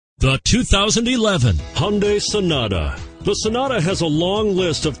The 2011 Hyundai Sonata. The Sonata has a long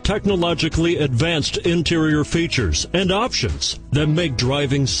list of technologically advanced interior features and options that make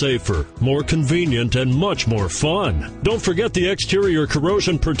driving safer, more convenient, and much more fun. Don't forget the exterior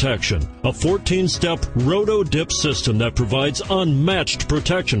corrosion protection, a 14-step roto-dip system that provides unmatched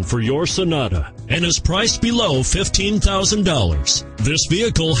protection for your Sonata and is priced below $15,000. This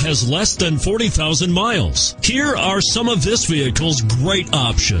vehicle has less than 40,000 miles. Here are some of this vehicle's great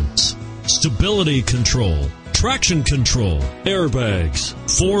options: stability control, traction control, airbags,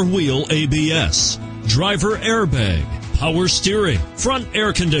 four-wheel ABS, driver airbag, power steering, front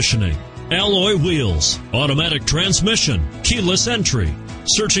air conditioning, alloy wheels, automatic transmission, keyless entry.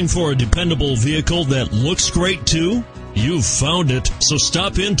 Searching for a dependable vehicle that looks great too? You've found it, so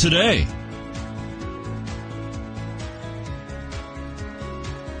stop in today.